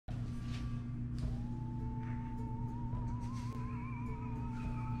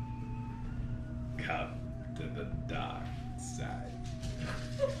the dark side.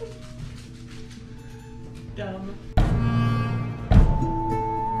 Dumb.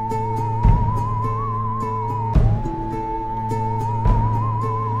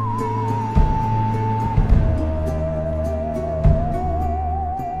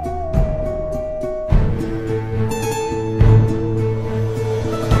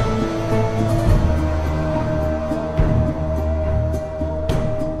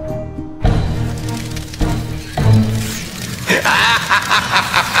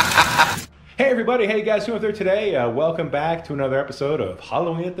 Hey everybody, hey guys, who out there today? Welcome back to another episode of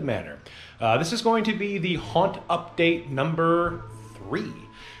Halloween at the Manor. This is going to be the haunt update number 3.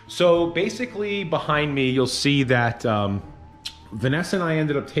 So basically behind me you'll see that Vanessa and I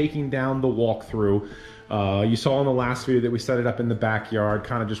ended up taking down the walkthrough. You saw in the last video that we set it up in the backyard,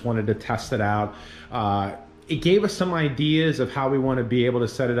 kind of just wanted to test it out. It gave us some ideas of how we want to be able to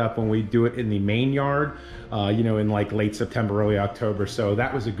set it up when we do it in the main yard, you know, in like late September, early October. So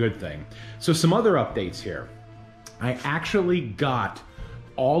that was a good thing. So some other updates here. I actually got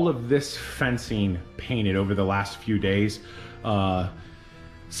all of this fencing painted over the last few days.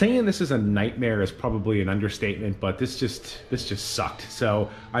 Saying this is a nightmare is probably an understatement, but this just sucked. So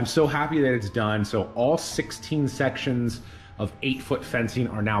I'm so happy that it's done. So all 16 sections of 8-foot fencing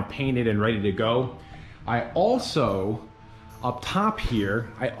are now painted and ready to go. I also, up top here,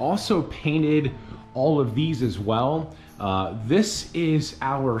 I also painted all of these as well. This is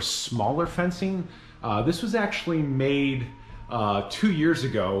our smaller fencing. This was actually made 2 years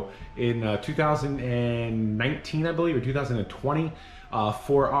ago in 2019, I believe, or 2020.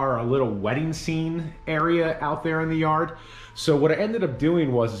 For our little wedding scene area out there in the yard. So what I ended up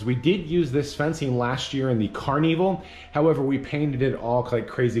doing was we did use this fencing last year in the carnival. However, we painted it all like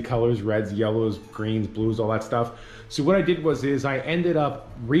crazy colors, reds, yellows, greens, blues, all that stuff. So what I did was I ended up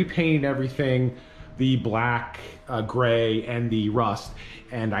repainting everything, the black, gray, and the rust.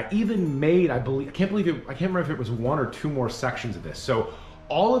 And I even made, I can't remember if it was 1 or 2 more sections of this. So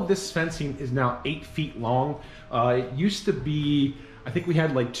all of this fencing is now 8 feet long. It used to be, I think we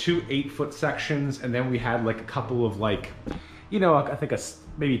had like 2 8-foot sections, and then we had like a couple of like, you know, I think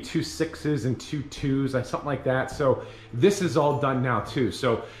maybe 2 6s and 2 2s, something like that. So this is all done now too.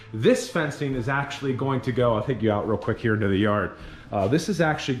 So this fencing is actually going to go, I'll take you out real quick here into the yard. This is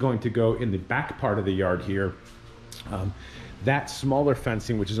actually going to go in the back part of the yard here. That smaller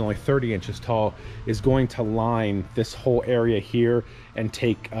fencing, which is only 30 inches tall, is going to line this whole area here and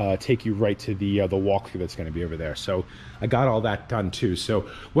take you right to the walkthrough that's going to be over there. So I got all that done too. So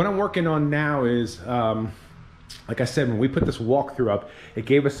what I'm working on now is, like I said, when we put this walkthrough up, it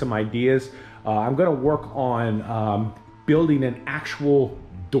gave us some ideas. I'm going to work on building an actual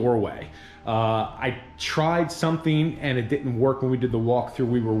doorway. I tried something and it didn't work when we did the walkthrough.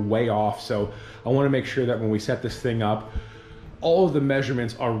 We were way off. So I want to make sure that when we set this thing up, all of the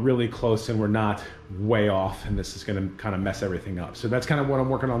measurements are really close and we're not way off, and this is going to kind of mess everything up. So that's kind of what I'm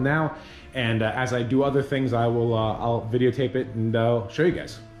working on now. And as I do other things, I'll videotape it and show you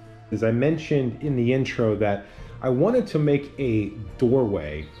guys. As I mentioned in the intro, that I wanted to make a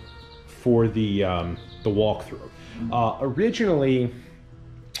doorway for the walkthrough. Originally,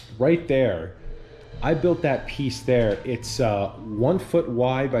 right there, I built that piece there. It's 1 foot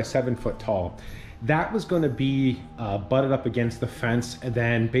wide by 7 foot tall. That was going to be butted up against the fence, and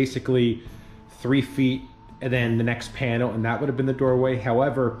then basically 3 feet, and then the next panel, and that would have been the doorway.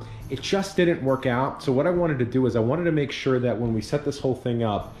 However, it just didn't work out. So what I wanted to do is I wanted to make sure that when we set this whole thing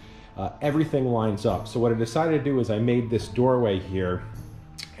up, everything lines up. So what I decided to do is I made this doorway here,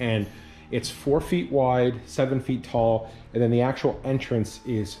 and it's 4 feet wide, 7 feet tall, and then the actual entrance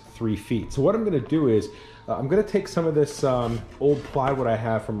is 3 feet. So what I'm going to do is I'm going to take some of this old plywood I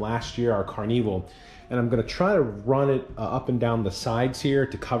have from last year, our carnival, and I'm going to try to run it up and down the sides here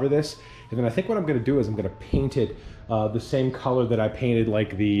to cover this. And then I think what I'm going to do is I'm going to paint it the same color that I painted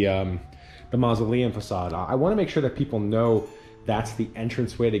like the Mausoleum Facade. I want to make sure that people know that's the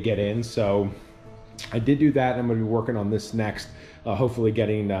entranceway to get in. So I did do that, and I'm going to be working on this next. Hopefully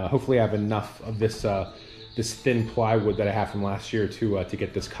I have enough of this this thin plywood that I have from last year to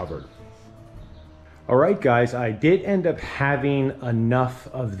get this covered. All right, guys, I did end up having enough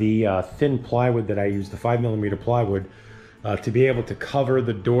of the thin plywood that I used, the 5mm plywood, to be able to cover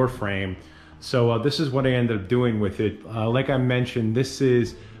the door frame. So this is what I ended up doing with it. Like I mentioned, this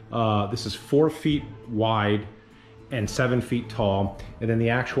is 4 feet wide and 7 feet tall, and then the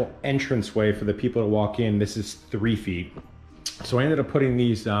actual entranceway for the people to walk in, this is 3 feet. So I ended up putting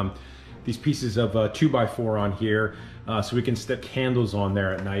these pieces of 2x4 on here so we can stick candles on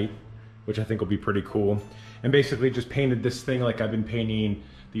there at night, which I think will be pretty cool. And basically just painted this thing like I've been painting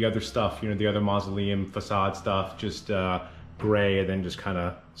the other stuff, you know, the other mausoleum facade stuff, just gray and then just kind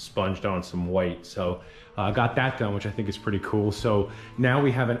of sponged on some white. So I got that done, which I think is pretty cool. So now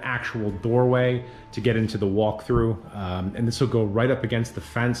we have an actual doorway to get into the walkthrough, and this will go right up against the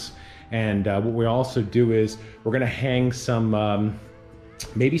fence. And what we also do is we're gonna hang some,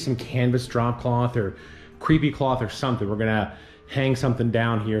 maybe some canvas drop cloth or creepy cloth or something. We're gonna hang something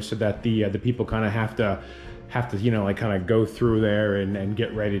down here so that the people kind of have to, you know, like kind of go through there and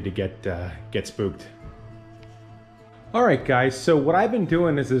get ready to get spooked. All right, guys, so what I've been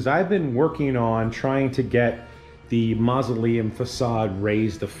doing is I've been working on trying to get the mausoleum facade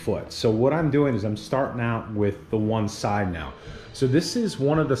raised a foot. So what I'm doing is I'm starting out with the one side now. So this is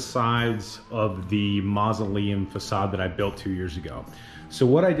one of the sides of the mausoleum facade that I built 2 years ago. So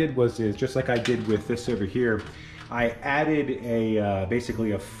what I did is just like I did with this over here, I added a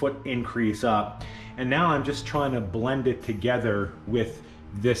basically a foot increase up, and now I'm just trying to blend it together with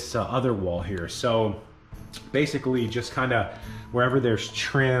this other wall here. So basically just kind of wherever there's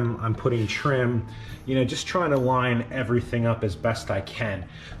trim, I'm putting trim, you know, just trying to line everything up as best I can.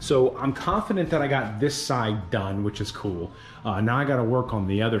 So I'm confident that I got this side done, which is cool. Now I got to work on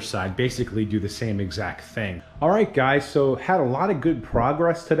the other side, basically do the same exact thing. All right, guys, so had a lot of good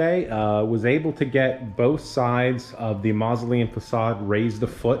progress today. Was able to get both sides of the mausoleum facade raised a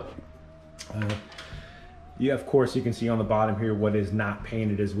foot. Yeah, of course, you can see on the bottom here what is not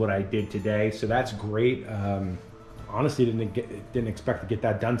painted is what I did today, so that's great. Honestly, didn't expect to get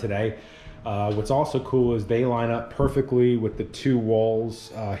that done today. What's also cool is they line up perfectly with the two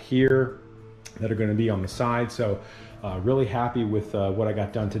walls here that are going to be on the side. So really happy with what I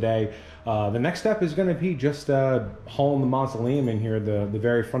got done today. The next step is going to be just hauling the mausoleum in here, the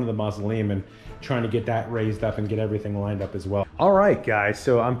very front of the mausoleum, and trying to get that raised up and get everything lined up as well. All right, guys,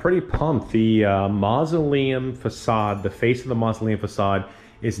 so I'm pretty pumped. The mausoleum facade, the face of the mausoleum facade,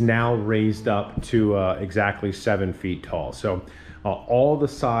 is now raised up to exactly 7 feet tall. So all the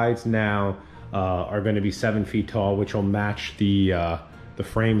sides now are going to be 7 feet tall, which will match the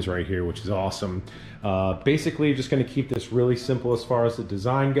frames right here, which is awesome. Basically, just going to keep this really simple as far as the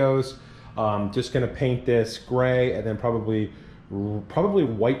design goes. Just going to paint this gray and then probably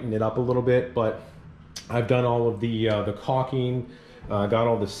whiten it up a little bit, but I've done all of the caulking, got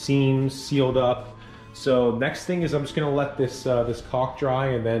all the seams sealed up. So next thing is I'm just gonna let this caulk dry,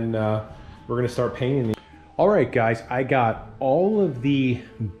 and then we're gonna start painting. All right, guys, I got all of the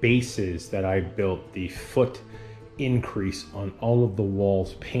bases that I built, the foot increase on all of the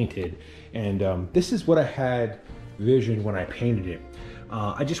walls painted, and this is what I had visioned when I painted it.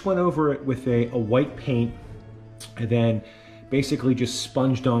 I just went over it with a white paint, and then basically just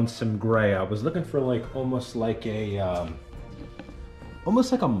sponged on some gray. I was looking for like almost like a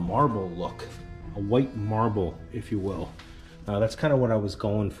marble look, a white marble, if you will. That's kind of what I was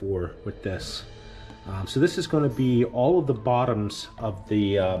going for with this. So this is going to be all of the bottoms of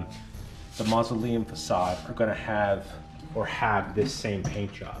the mausoleum facade are going to have this same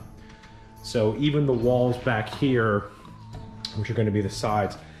paint job. So even the walls back here, which are going to be the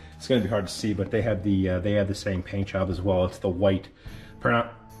sides, it's going to be hard to see, but they have the same paint job as well. It's the white,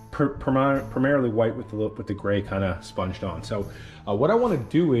 primarily white with the gray kind of sponged on. So what I want to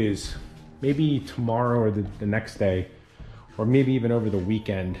do is maybe tomorrow or the next day, or maybe even over the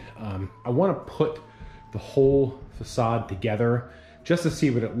weekend, I want to put the whole facade together just to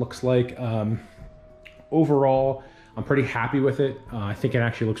see what it looks like. Overall, I'm pretty happy with it. I think it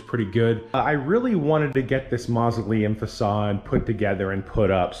actually looks pretty good. I really wanted to get this mausoleum facade put together and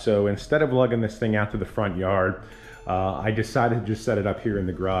put up. So instead of lugging this thing out to the front yard, I decided to just set it up here in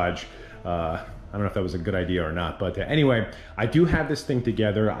the garage. I don't know if that was a good idea or not, but anyway, I do have this thing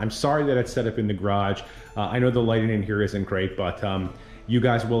together. I'm sorry that it's set up in the garage. I know the lighting in here isn't great, but you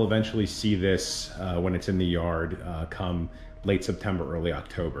guys will eventually see this when it's in the yard come late September, early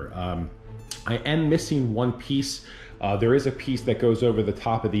October. I am missing one piece. There is a piece that goes over the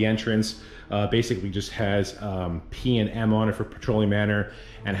top of the entrance, basically just has P and M on it for Petroleum Manor,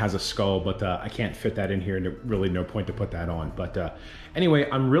 and has a skull, but I can't fit that in here, and really no point to put that on. But anyway,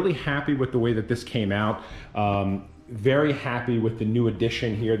 I'm really happy with the way that this came out. Very happy with the new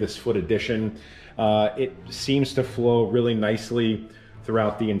addition here, this foot addition. It seems to flow really nicely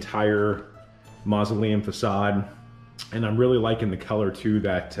throughout the entire mausoleum facade, and I'm really liking the color too,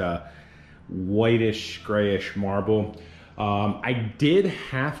 that whitish grayish marble. I did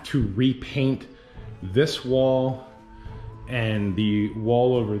have to repaint this wall and the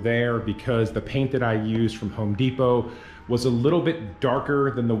wall over there because the paint that I used from Home Depot was a little bit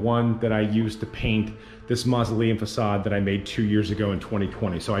darker than the one that I used to paint this mausoleum facade that I made 2 years ago in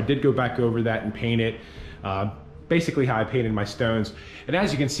 2020. So I did go back over that and paint it. basically how I painted my stones. And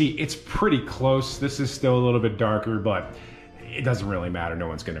as you can see, it's pretty close. This is still a little bit darker, but it doesn't really matter. No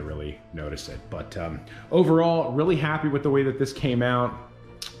one's gonna really notice it. But overall, really happy with the way that this came out.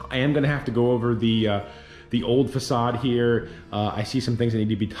 I am gonna have to go over the old facade here. I see some things that need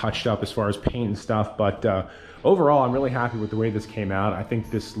to be touched up as far as paint and stuff, but overall, I'm really happy with the way this came out. I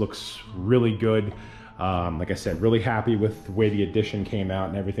think this looks really good. Like I said, really happy with the way the addition came out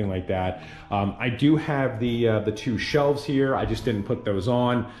and everything like that. I do have the two shelves here. I just didn't put those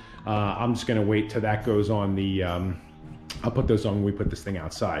on. I'm just gonna wait till that goes on the, I'll put those on when we put this thing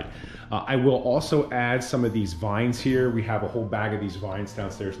outside. I will also add some of these vines here. We have a whole bag of these vines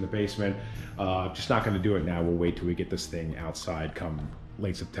downstairs in the basement. Just not gonna do it now. We'll wait till we get this thing outside come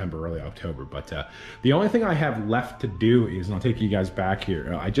late September, early October. But the only thing I have left to do is, and I'll take you guys back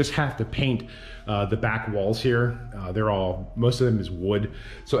here, I just have to paint the back walls here. They're all, most of them is wood.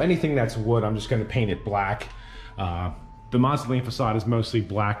 So anything that's wood, I'm just gonna paint it black. The Mausoleum Facade is mostly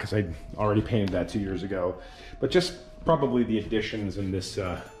black because I already painted that 2 years ago. But just probably the additions in this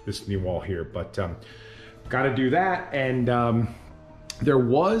this new wall here. But gotta do that. And there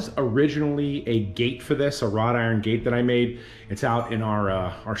was originally a gate for this, a wrought iron gate that I made. It's out in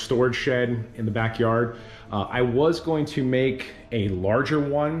our storage shed in the backyard. I was going to make a larger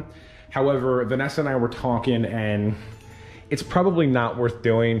one. However, Vanessa and I were talking, and it's probably not worth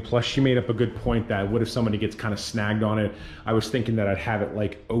doing. Plus, she made up a good point that what if somebody gets kind of snagged on it? I was thinking that I'd have it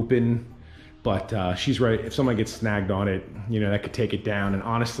like open, but she's right. If someone gets snagged on it, you know, that could take it down. And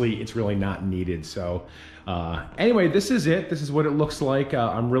honestly, it's really not needed. So anyway, this is it. This is what it looks like.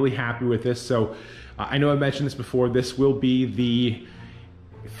 I'm really happy with this. So I know I mentioned this before. This will be the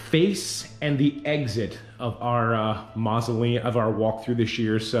face and the exit of our mausoleum, of our walkthrough this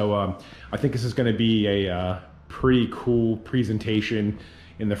year. So I think this is going to be a pretty cool presentation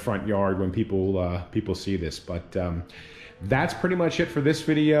in the front yard when people see this. But that's pretty much it for this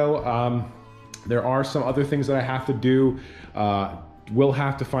video. There are some other things that I have to do. We'll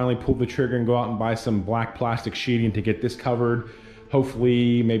have to finally pull the trigger and go out and buy some black plastic sheeting to get this covered.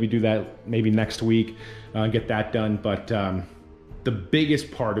 Hopefully, maybe do that maybe next week, get that done. But the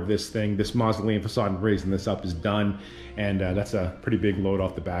biggest part of this thing, this Mausoleum Facade and raising this up, is done. And that's a pretty big load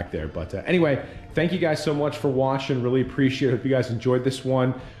off the back there. But anyway, thank you guys so much for watching. Really appreciate it. Hope you guys enjoyed this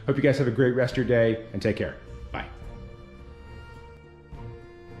one. Hope you guys have a great rest of your day, and take care.